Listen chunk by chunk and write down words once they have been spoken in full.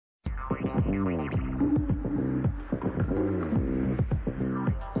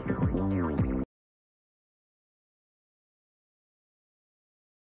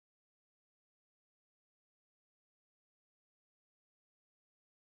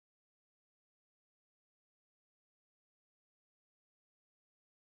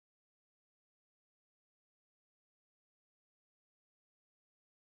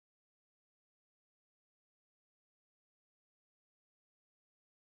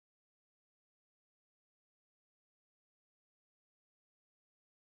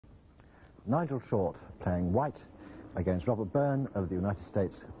Nigel Short playing white against Robert Byrne of the United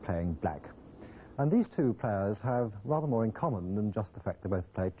States playing black. And these two players have rather more in common than just the fact they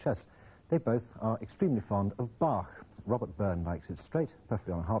both play chess. They both are extremely fond of Bach. Robert Byrne likes it straight,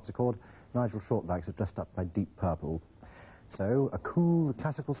 perfectly on a harpsichord. Nigel Short likes it dressed up by Deep Purple. So, a cool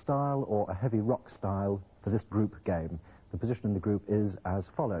classical style or a heavy rock style for this group game. The position in the group is as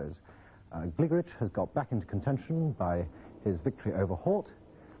follows. Gligerich has got back into contention by his victory over Hort.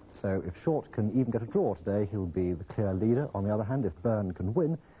 So if Short can even get a draw today, he'll be the clear leader. On the other hand, if Byrne can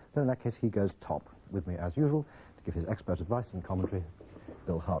win, then in that case he goes top. With me, as usual, to give his expert advice and commentary,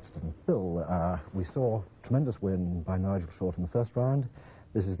 Bill Hartston. Bill, we saw a tremendous win by Nigel Short in the first round.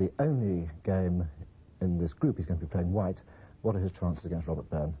 This is the only game in this group he's going to be playing white. What are his chances against Robert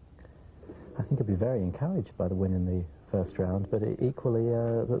Byrne? I think he'll be very encouraged by the win in the first round, but equally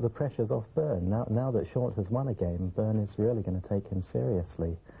the pressure's off Byrne. Now that Short has won a game, Byrne is really going to take him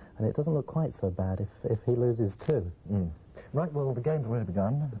seriously. And it doesn't look quite so bad if he loses too. Right, well, the game's already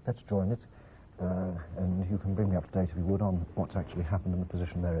begun. Let's join it. And you can bring me up to date, if you would, on what's actually happened in the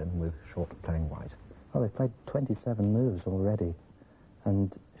position they're in with Short playing white. Well, they've played 27 moves already,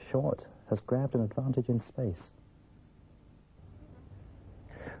 and Short has grabbed an advantage in space.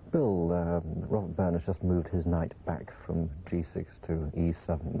 Bill, Robert Byrne has just moved his knight back from g6 to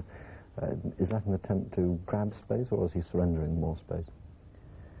e7. Is that an attempt to grab space, or is he surrendering more space?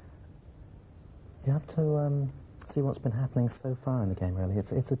 You have to see what's been happening so far in the game, really.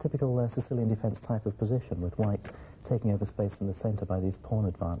 It's a typical Sicilian defence type of position, with white taking over space in the centre by these pawn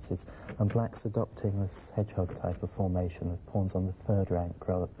advances, and black's adopting this hedgehog type of formation, with pawns on the third rank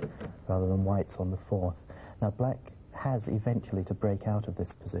rather than white's on the fourth. Now, black has eventually to break out of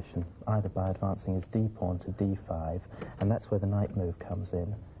this position, either by advancing his d-pawn to d5, and that's where the knight move comes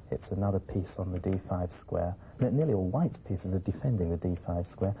in. It's another piece on the d5 square. Nearly all white's pieces are defending the d5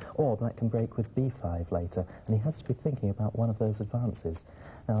 square, or black can break with b5 later, and he has to be thinking about one of those advances.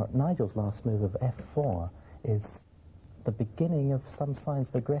 Now, Nigel's last move of f4 is the beginning of some signs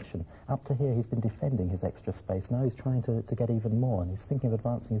of aggression. Up to here, he's been defending his extra space. Now he's trying to get even more, and he's thinking of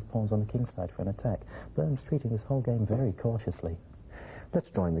advancing his pawns on the king side for an attack. Byrne's treating this whole game very cautiously.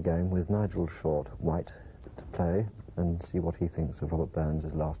 Let's join the game with Nigel Short, white, to play, and see what he thinks of Robert Byrne's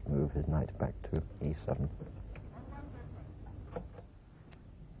last move, his knight back to e7.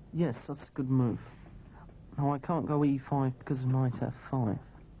 Yes, that's a good move. Now I can't go e5 because of knight f5.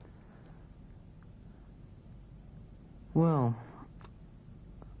 Well,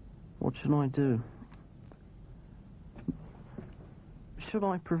 what should I do? Should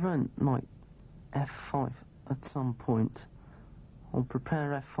I prevent knight f5 at some point, or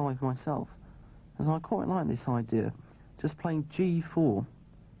prepare f5 myself? As I quite like this idea. Just playing g4.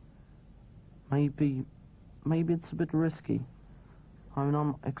 Maybe it's a bit risky. I mean,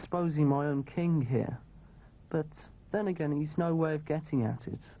 I'm exposing my own king here. But then again, he's no way of getting at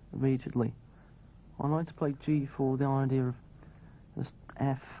it immediately. I like to play g4, the idea of just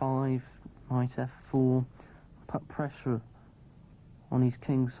f5, knight f4, put pressure on his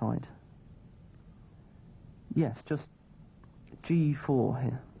king side. Yes, just g4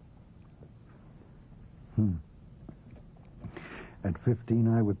 here. At 15,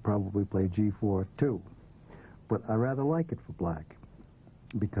 I would probably play g4 too. But I rather like it for black,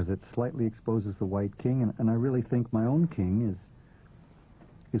 because it slightly exposes the white king, and I really think my own king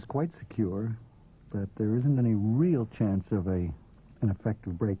is quite secure, that there isn't any real chance of an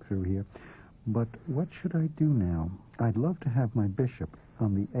effective breakthrough here. But what should I do now? I'd love to have my bishop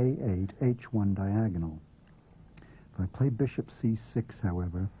on the a8, h1 diagonal. If I play bishop c6,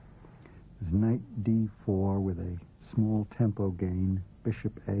 however, there's knight d4 with a small tempo gain,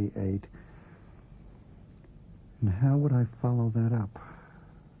 bishop a8. And how would I follow that up?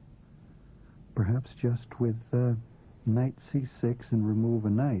 Perhaps just with knight c6 and remove a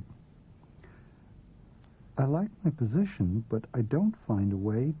knight. I like my position, but I don't find a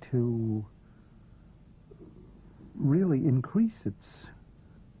way to really increase its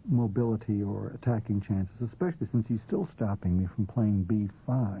mobility or attacking chances, especially since he's still stopping me from playing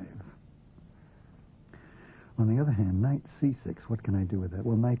b5. On the other hand, knight c6, what can I do with that?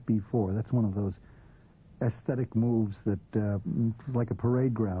 Well, knight b4, that's one of those aesthetic moves that is like a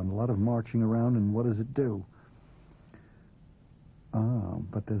parade ground, a lot of marching around, and what does it do?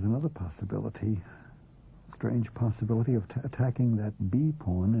 But there's another possibility, strange possibility of attacking that b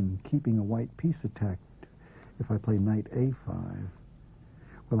pawn and keeping a white piece attacked if I play knight a5.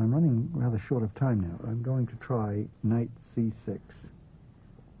 Well, I'm running rather short of time now. I'm going to try knight c6.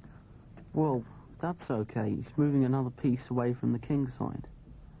 Well, that's okay. He's moving another piece away from the king side.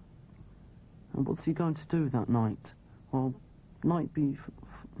 And what's he going to do that knight? Well, knight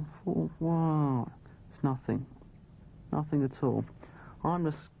b4, wow, it's nothing. Nothing at all. I'm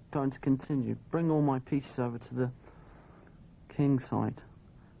just going to continue. Bring all my pieces over to the king side.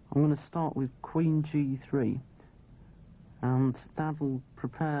 I'm going to start with queen g3. And that'll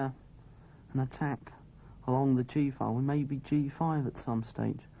prepare an attack along the g file, or maybe g5 at some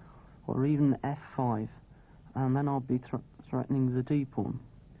stage, or even f5, and then I'll be threatening the d pawn.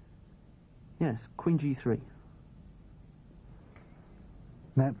 Yes, queen g3.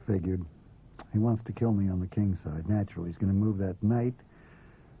 That figured. He wants to kill me on the king side. Naturally, he's going to move that knight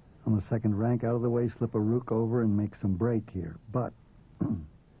on the second rank out of the way, slip a rook over, and make some break here. But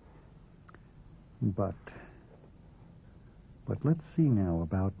let's see now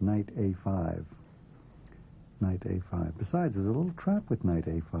about knight a5. Knight a5. Besides, there's a little trap with knight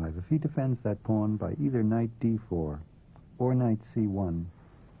a5. If he defends that pawn by either knight d4 or knight c1,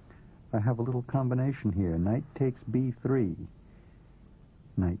 I have a little combination here. Knight takes b3.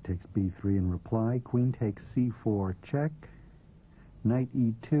 Knight takes b3 in reply. Queen takes c4 check. Knight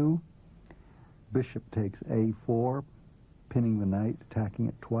e2. Bishop takes a4, pinning the knight, attacking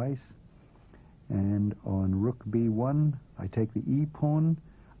it twice. And on rook b1, I take the e-pawn.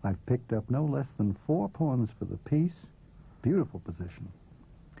 I've picked up no less than 4 pawns for the piece. Beautiful position.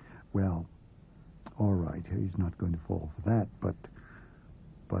 Well, all right, he's not going to fall for that, but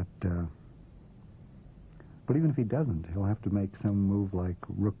even if he doesn't, he'll have to make some move like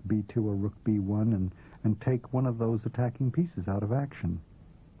rook b2 or rook b1 and take one of those attacking pieces out of action.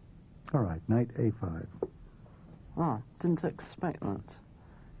 All right, knight a5. Ah, didn't expect that.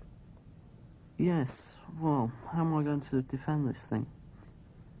 Yes, well, how am I going to defend this thing?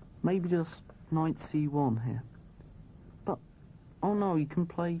 Maybe just knight c1 here. But, oh no, you can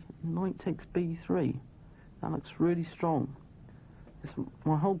play knight takes b3. That looks really strong.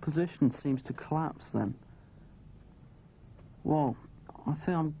 My whole position seems to collapse then. Well, I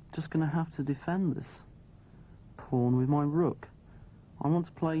think I'm just going to have to defend this pawn with my rook. I want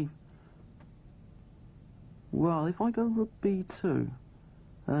to play... Well, if I go rook b2,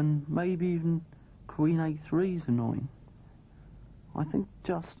 then maybe even queen a3 is annoying. I think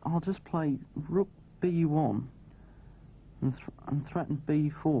I'll just play rook b1 and threaten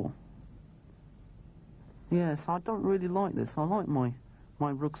b4. Yes, I don't really like this. I like my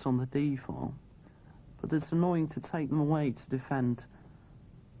rooks on the d file, but it's annoying to take them away to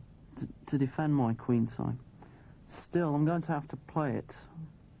defend my queen side. Still, I'm going to have to play it.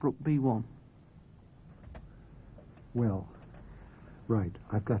 Rook b1. Well, right.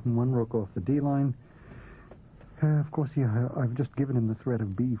 I've gotten one rook off the d line. Of course, yeah, I've just given him the threat of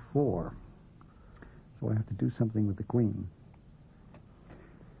b4, so I have to do something with the queen.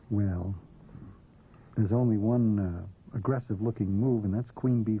 Well, there's only one aggressive-looking move, and that's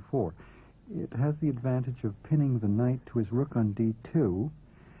queen b4. It has the advantage of pinning the knight to his rook on d2,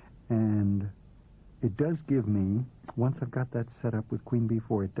 and it does give me, once I've got that set up with queen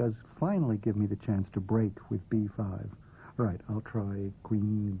b4, it does finally give me the chance to break with b5. All right, I'll try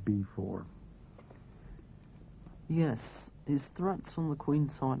queen b4. Yes, his threats on the queen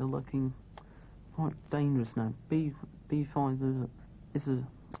side are looking quite dangerous now. b5 is a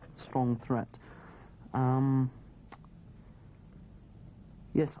strong threat.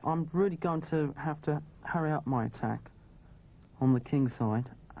 Yes, I'm really going to have to hurry up my attack on the king side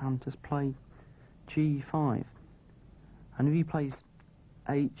and just play g5. And if he plays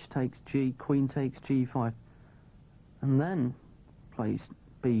h takes g, queen takes g5, and then plays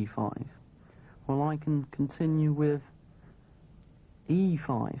b5, well, I can continue with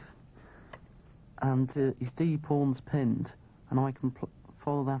e5, and his d pawn's pinned, and I can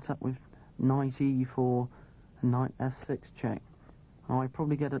follow that up with knight e4 and knight f6 check. I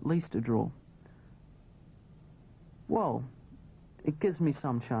probably get at least a draw. Well, it gives me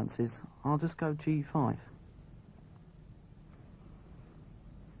some chances. I'll just go g5.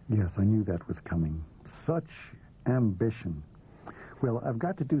 Yes, I knew that was coming. Such ambition. Well, I've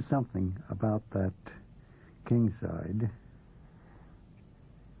got to do something about that king side.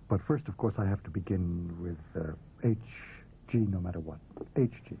 But first, of course, I have to begin with HG no matter what.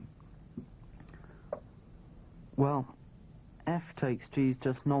 HG. Well, f takes g is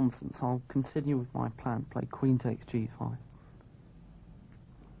just nonsense. I'll continue with my plan. Play queen takes g5.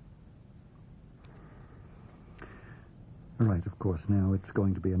 Right, of course. Now it's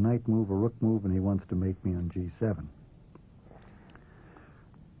going to be a knight move, a rook move, and he wants to make me on g7.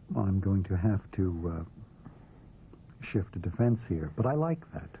 I'm going to have to shift a defense here. But I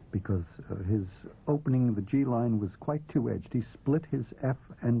like that, because his opening the g line was quite two-edged. He split his f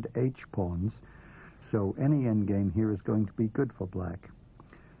and h pawns, so any endgame here is going to be good for black.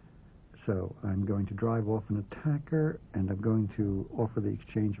 So I'm going to drive off an attacker, and I'm going to offer the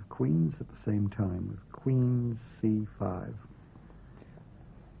exchange of queens at the same time with queen c5.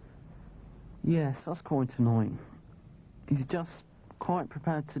 Yes, that's quite annoying. He's just quite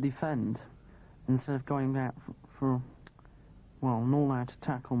prepared to defend instead of going out for well, an all-out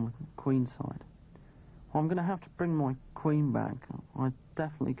attack on the queen side. I'm going to have to bring my queen back. I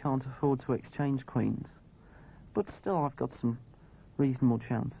definitely can't afford to exchange queens. But still, I've got some reasonable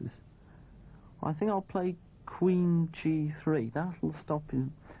chances. I think I'll play queen g3. That'll stop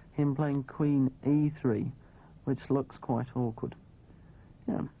him playing queen e3, which looks quite awkward.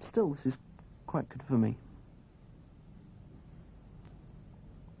 Yeah, still, this is quite good for me.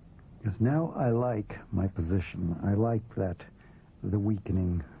 Because now I like my position. I like that the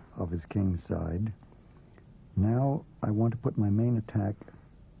weakening of his king side. Now I want to put my main attack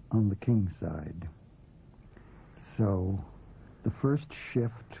on the king side. So the first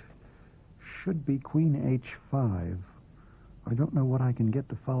shift should be queen h5. I don't know what I can get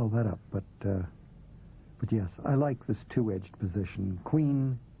to follow that up, but yes, I like this two-edged position.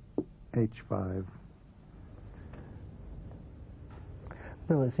 Queen h5.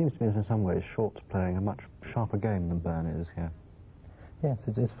 Bill, it seems to me that in some ways Short's playing a much sharper game than Byrne is here. Yes,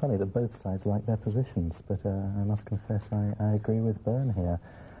 it's funny that both sides like their positions, but I must confess I agree with Byrne here.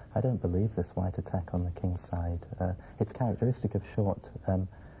 I don't believe this white attack on the king's side. It's characteristic of Short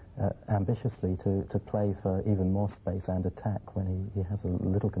ambitiously to play for even more space and attack when he has a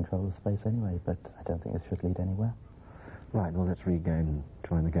little control of space anyway, but I don't think this should lead anywhere. Right, well, let's regain and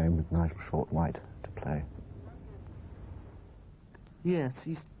join the game with Nigel Short white to play. Yes,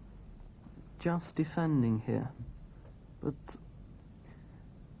 he's just defending here. But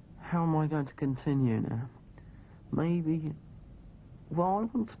how am I going to continue now? Maybe... Well,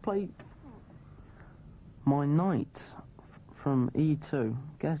 I want to play my knight from e2,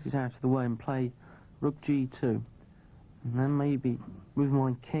 get it out of the way and play rook g2. And then maybe move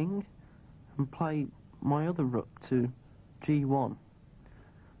my king and play my other rook to g1.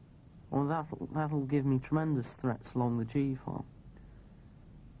 Well, that'll give me tremendous threats along the g file.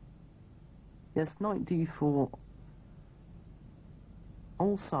 Yes, knight d4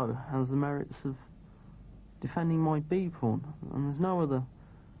 also has the merits of defending my b pawn, and there's no other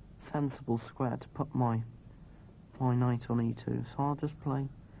sensible square to put my knight on e2, so I'll just play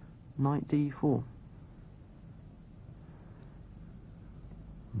knight d4.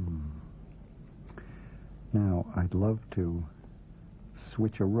 Now, I'd love to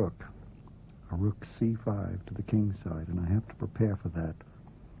switch a rook c5 to the king side, and I have to prepare for that.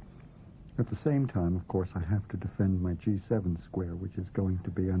 At the same time, of course, I have to defend my g7 square, which is going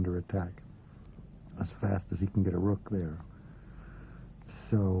to be under attack as fast as he can get a rook there.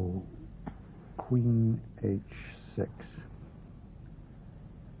 So, queen h6.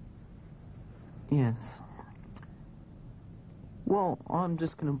 Yes. Well, I'm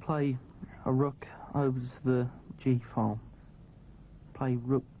just going to play a rook over to the g file. Play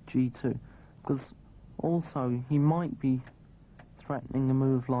rook g2. Because also, he might be threatening a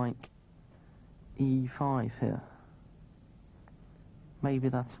move like e5 here. Maybe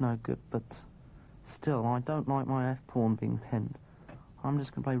that's no good, but still, I don't like my f-pawn being pinned. I'm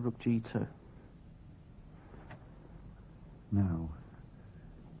just going to play rook g2. Now,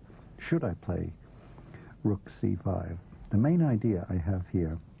 should I play rook c5? The main idea I have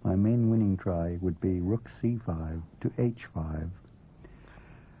here, my main winning try would be rook c5 to h5,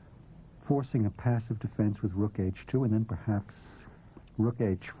 forcing a passive defense with rook h2, and then perhaps rook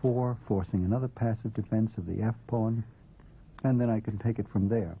h4, forcing another passive defense of the f-pawn, and then I can take it from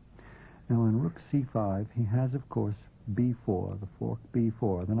there. Now on rook c5, he has, of course, b4, the fork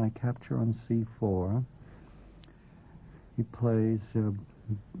b4. Then I capture on c4. He plays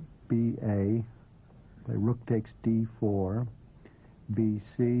ba, play rook takes d4,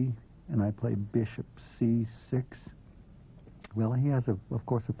 bc, and I play bishop c6. Well, he has, of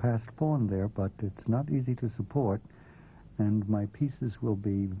course, a passed pawn there, but it's not easy to support, and my pieces will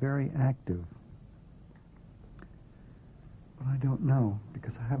be very active. But I don't know,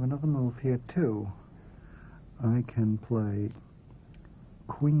 because I have another move here, too. I can play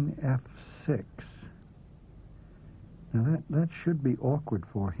queen f6, Now that should be awkward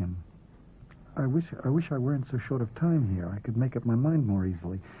for him. I wish I weren't so short of time here. I could make up my mind more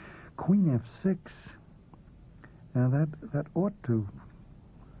easily. Queen F6. Now that ought to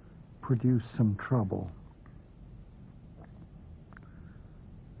produce some trouble.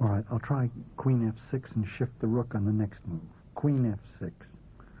 All right, I'll try Queen F6 and shift the rook on the next move. Queen F6.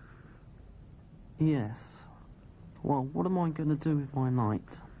 Yes. Well, what am I going to do with my knight?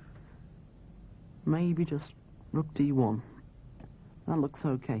 Maybe just rook d1. That looks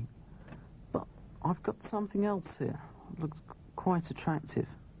okay. But I've got something else here. It looks quite attractive.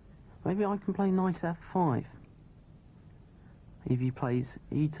 Maybe I can play knight f5. If he plays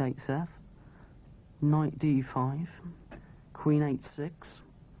e takes f, knight d5, queen h6,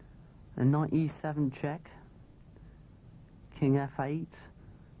 and knight e7 check, king f8,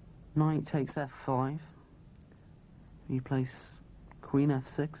 knight takes f5, he plays queen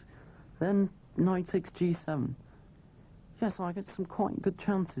f6, then knight takes g7. Yes, I get some quite good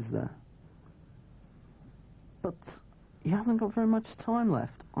chances there. But he hasn't got very much time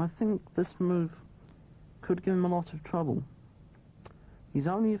left. I think this move could give him a lot of trouble. He's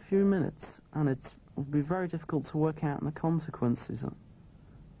only a few minutes, and it will be very difficult to work out the consequences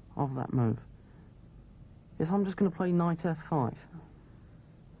of that move. Yes, I'm just going to play knight f5.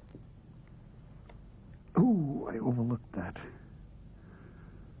 Ooh, I overlooked that.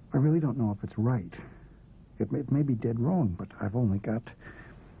 I really don't know if it's right. It may be dead wrong, but I've only got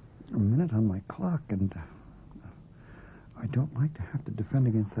a minute on my clock, and I don't like to have to defend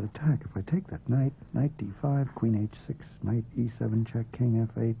against that attack. If I take that knight d5, queen h6, knight e7 check, king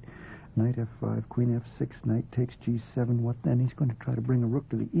f8, knight f5, queen f6, knight takes g7, what then? He's going to try to bring a rook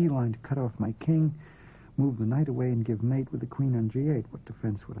to the e line to cut off my king, move the knight away and give mate with the queen on g8. What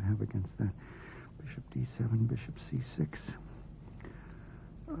defense would I have against that? Bishop d7, bishop c6.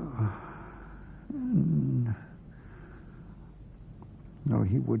 No,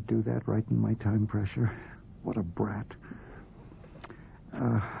 he would do that right in my time pressure. What a brat.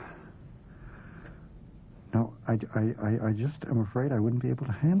 No, I just am afraid I wouldn't be able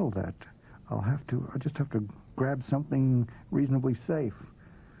to handle that. I just have to grab something reasonably safe.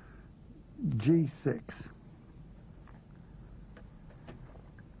 G6.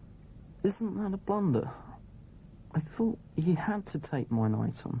 Isn't that a blunder? I thought he had to take my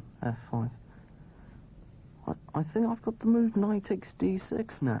knight on f5. I think I've got the move knight takes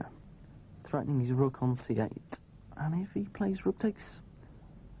d6 now, threatening his rook on c8. And if he plays rook takes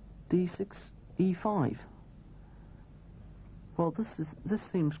d6, e5, well, this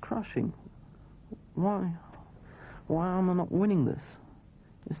seems crushing. Why am I not winning this?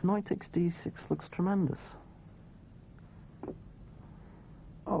 This knight takes d6 looks tremendous.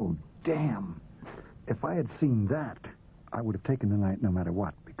 Oh, damn. If I had seen that, I would have taken the knight no matter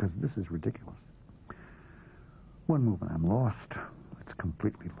what, because this is ridiculous. One move and I'm lost. It's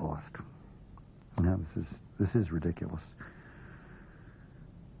completely lost. Now this is ridiculous.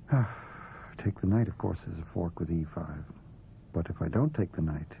 Take the knight, of course, as a fork with e5. But if I don't take the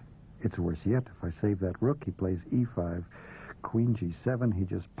knight, it's worse yet. If I save that rook, he plays e5, queen g7. He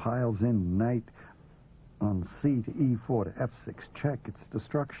just piles in knight on c to e4 to f6 check. It's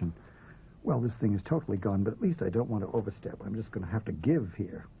destruction. Well, this thing is totally gone, but at least I don't want to overstep. I'm just going to have to give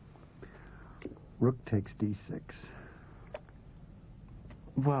here. Rook takes d6.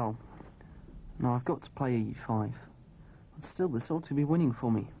 Well, no, I've got to play e5. But still, this ought to be winning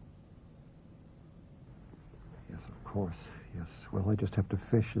for me. Yes, of course. Yes. Well, I just have to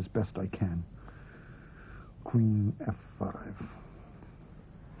fish as best I can. Queen f5.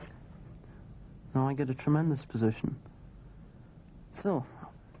 Now I get a tremendous position. Still,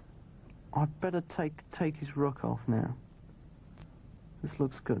 I'd better take his rook off now. This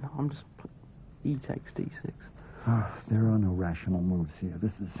looks good. I'm just... E takes d6. There are no rational moves here.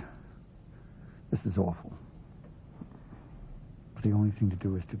 This is awful. But the only thing to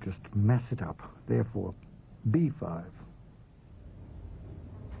do is to just mess it up. Therefore, b5.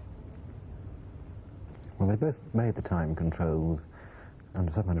 Well, they both made the time controls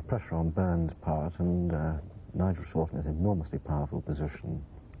under some kind of pressure on Byrne's part, and Nigel short in this enormously powerful position,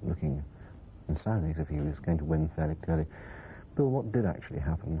 looking and sounding as if he was going to win fairly clearly. Bill, what did actually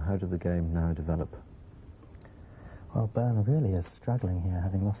happen? How did the game now develop? Well, Byrne really is struggling here,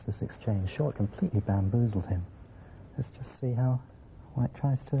 having lost this exchange. Short completely bamboozled him. Let's just see how White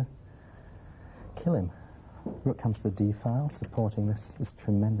tries to kill him. Rook comes to the d-file, supporting this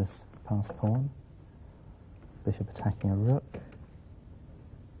tremendous passed pawn. Bishop attacking a rook.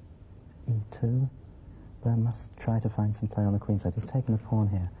 e2. Byrne must try to find some play on the queen side. He's taken a pawn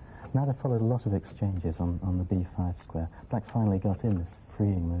here. Now there followed a lot of exchanges on the b5 square. Black finally got in this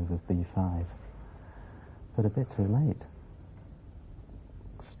freeing move of b5, but a bit too late.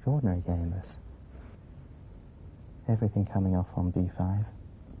 Extraordinary game, this. Everything coming off on b5.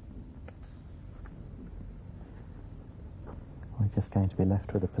 We're just going to be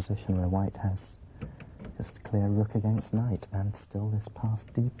left with a position where white has just clear rook against knight, and still this past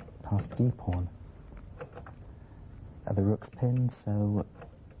d pawn. The rook's pinned, so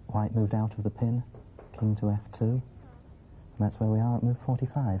white moved out of the pin, king to f2, and that's where we are at move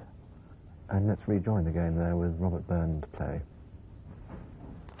 45. And let's rejoin the game there with Robert Byrne to play.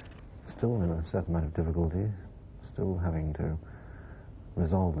 Still in a certain amount of difficulty, still having to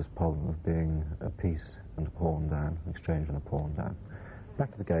resolve this problem of being a piece and a pawn down, an exchange and a pawn down.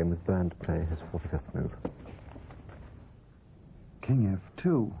 Back to the game with Byrne to play his 45th move. King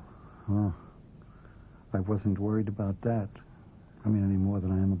f2. Oh, I wasn't worried about that. I mean, any more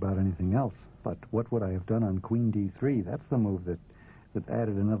than I am about anything else. But what would I have done on queen d3? That's the move that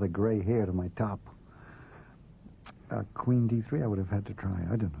added another gray hair to my top. Queen d3, I would have had to try,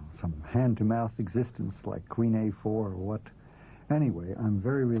 I don't know, some hand-to-mouth existence like queen a4 or what. Anyway, I'm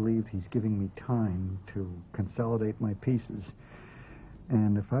very relieved he's giving me time to consolidate my pieces.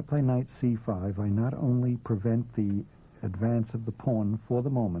 And if I play knight c5, I not only prevent the advance of the pawn for the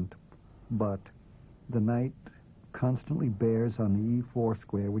moment, but the knight constantly bears on the e4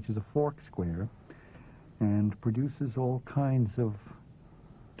 square, which is a fork square, and produces all kinds of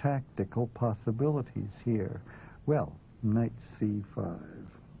tactical possibilities here. Well, knight c5.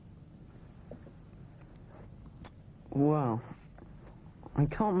 Well, I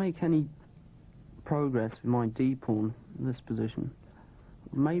can't make any progress with my d-pawn in this position.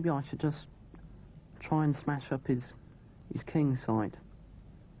 Maybe I should just try and smash up his king side.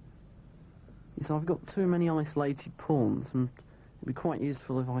 So I've got too many isolated pawns, and it'd be quite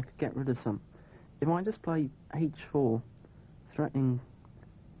useful if I could get rid of some. If I just play h4, threatening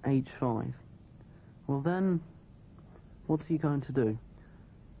h5, well then, what's he going to do?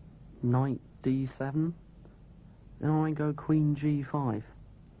 Knight d7? Then I go queen g5.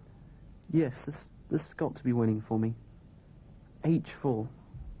 Yes, this has got to be winning for me. h4.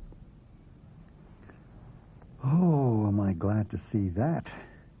 Oh, am I glad to see that.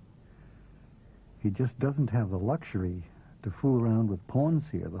 He just doesn't have the luxury to fool around with pawns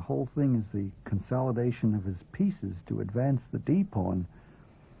here. The whole thing is the consolidation of his pieces to advance the d-pawn.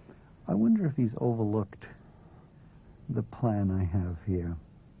 I wonder if he's overlooked the plan I have here.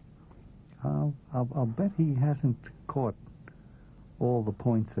 I'll bet he hasn't caught all the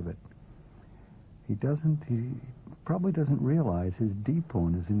points of it. He probably doesn't realize his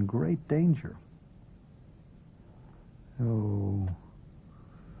d-pawn is in great danger. So,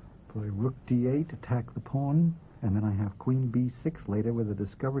 play rook d8, attack the pawn, and then I have queen b6 later with a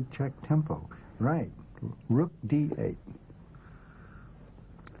discovered check tempo. Right, rook d8.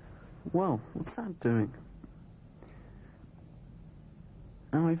 Well, what's that doing?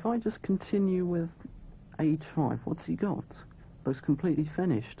 Now, if I just continue with h5, what's he got? Looks completely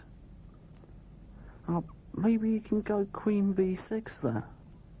finished. Maybe you can go queen b6 there.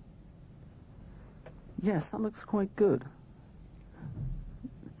 Yes, that looks quite good.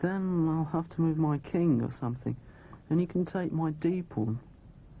 Then I'll have to move my king or something, and he can take my d-pawn,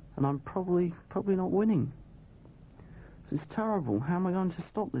 and I'm probably not winning. This is terrible. How am I going to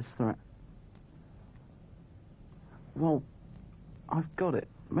stop this threat? Well, I've got it.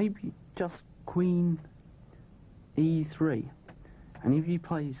 Maybe just queen e3, and if he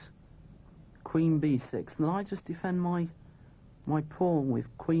plays queen b6, then I just defend my pawn with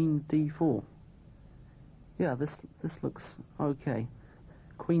queen d4. Yeah, this looks okay.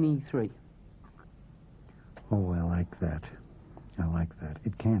 Queen e3. Oh, I like that. I like that.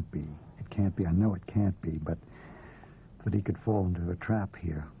 It can't be. It can't be. I know it can't be, but that he could fall into a trap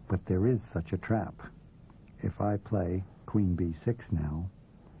here. But there is such a trap. If I play queen b6 now,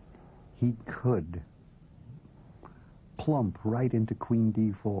 he could plump right into queen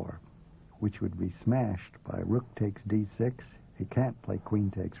d4, which would be smashed by rook takes d6. He can't play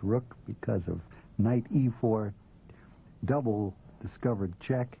queen takes rook because of knight e4, double discovered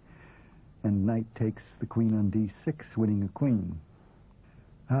check, and knight takes the queen on d6, winning a queen.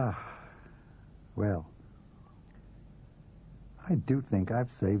 Well, I do think I've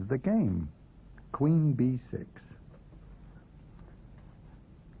saved the game. Queen b6.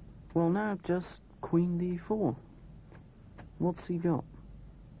 Well, now just queen d4. What's he got?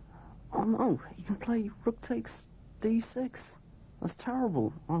 Oh no, he can play rook takes d6. That's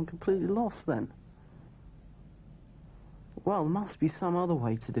terrible. I'm completely lost then. Well, there must be some other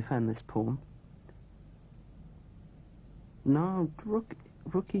way to defend this pawn. No, rook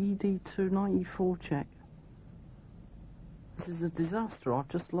e d2, knight e4 check. This is a disaster. I've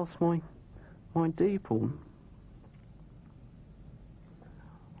just lost my d-pawn.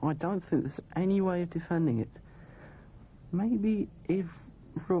 I don't think there's any way of defending it. Maybe if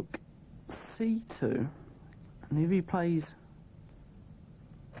rook c2, and if he plays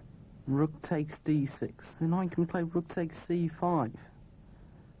rook takes d6, then I can play rook takes c5.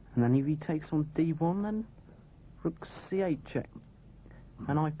 And then if he takes on d1, then rook c8 check.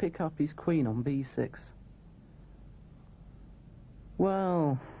 And I pick up his queen on b6.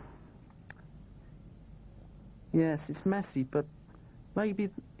 Well, yes, it's messy, but maybe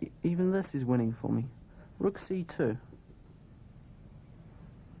even this is winning for me. Rook c2.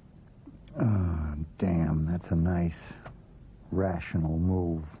 Oh, damn, that's a nice, rational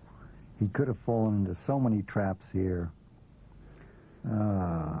move. He could have fallen into so many traps here.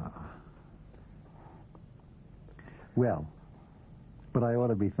 Well, but I ought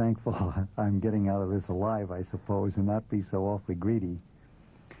to be thankful I'm getting out of this alive, I suppose, and not be so awfully greedy.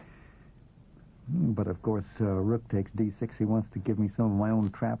 But, of course, rook takes d6. He wants to give me some of my own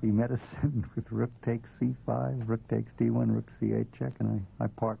trappy medicine with rook takes c5, rook takes d1, rook c8 check, and I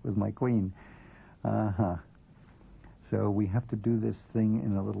part with my queen. Uh-huh. So we have to do this thing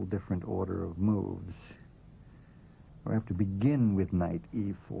in a little different order of moves. We have to begin with knight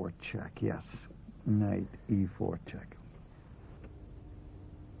e4 check, yes. Knight e4 check.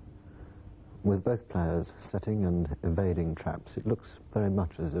 With both players setting and evading traps, it looks very much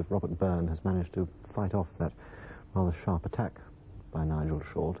as if Robert Byrne has managed to fight off that rather sharp attack by Nigel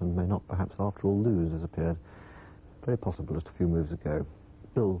Short and may not perhaps after all lose, as appeared very possible just a few moves ago.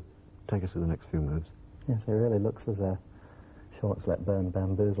 Bill, take us through the next few moves. Yes, it really looks as though Short's let Byrne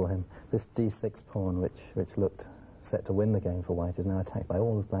bamboozle him. This d6 pawn, which looked set to win the game for White, is now attacked by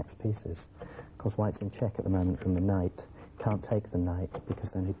all of Black's pieces. Of course, White's in check at the moment from the knight. Can't take the knight, because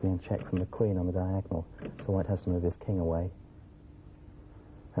then he'd be in check from the queen on the diagonal. So White has to move his king away.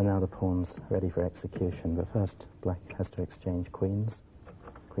 And now the pawn's ready for execution, but first Black has to exchange queens.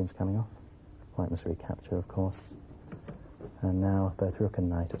 Queen's coming off. White must recapture, of course. And now both rook and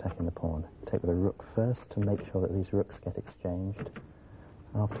knight attacking the pawn. Take with a rook first to make sure that these rooks get exchanged.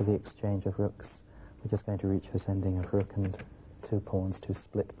 After the exchange of rooks, we're just going to reach this ending of rook and two pawns, two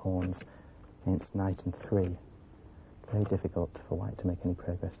split pawns, against knight and 3. Very difficult for White to make any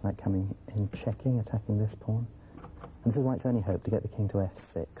progress. Knight coming in, checking, attacking this pawn. And this is White's only hope, to get the king to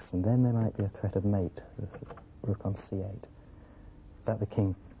f6, and then there might be a threat of mate, with rook on c8. But the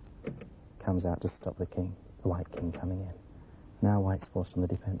king comes out to stop the white king coming in. Now White's forced on the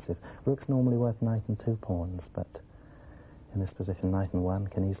defensive. Rook's normally worth knight and 2 pawns, but in this position, knight and 1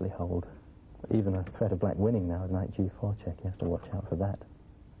 can easily hold. Even a threat of Black winning now with knight g4 check, he has to watch out for that.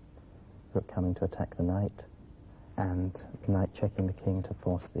 Rook coming to attack the knight, and knight checking the king to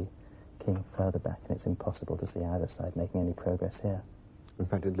force the king further back, and it's impossible to see either side making any progress here. In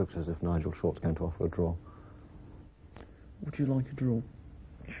fact, it looks as if Nigel Short's going to offer a draw. Would you like a draw?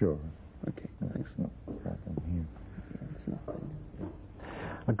 Sure. Okay, thanks. No problem here. It's nothing.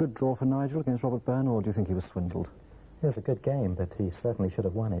 A good draw for Nigel against Robert Byrne, or do you think he was swindled? It was a good game, but he certainly should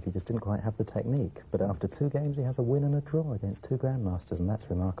have won it. He just didn't quite have the technique. But after 2 games, he has a win and a draw against 2 grandmasters, and that's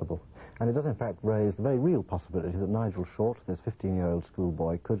remarkable. And it does, in fact, raise the very real possibility that Nigel Short, this 15-year-old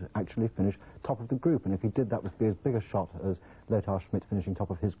schoolboy, could actually finish top of the group. And if he did, that would be as big a shot as Lothar Schmidt finishing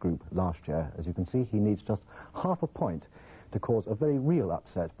top of his group last year. As you can see, he needs just half a point to cause a very real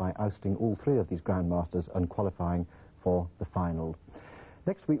upset by ousting all 3 of these grandmasters and qualifying for the final.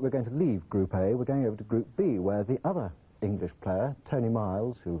 Next week, we're going to leave Group A. We're going over to Group B, where the other English player, Tony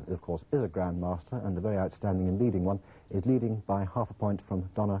Miles, who, of course, is a grandmaster and a very outstanding and leading one, is leading by half a point from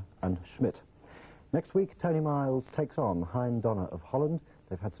Donner and Schmidt. Next week, Tony Miles takes on Hein Donner of Holland.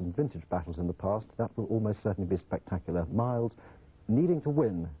 They've had some vintage battles in the past. That will almost certainly be spectacular. Miles needing to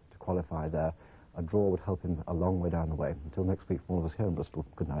win to qualify there. A draw would help him a long way down the way. Until next week, from all of us here in Bristol,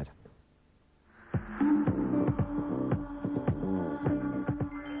 good night.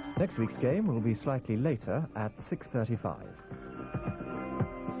 Next week's game will be slightly later at 6:35.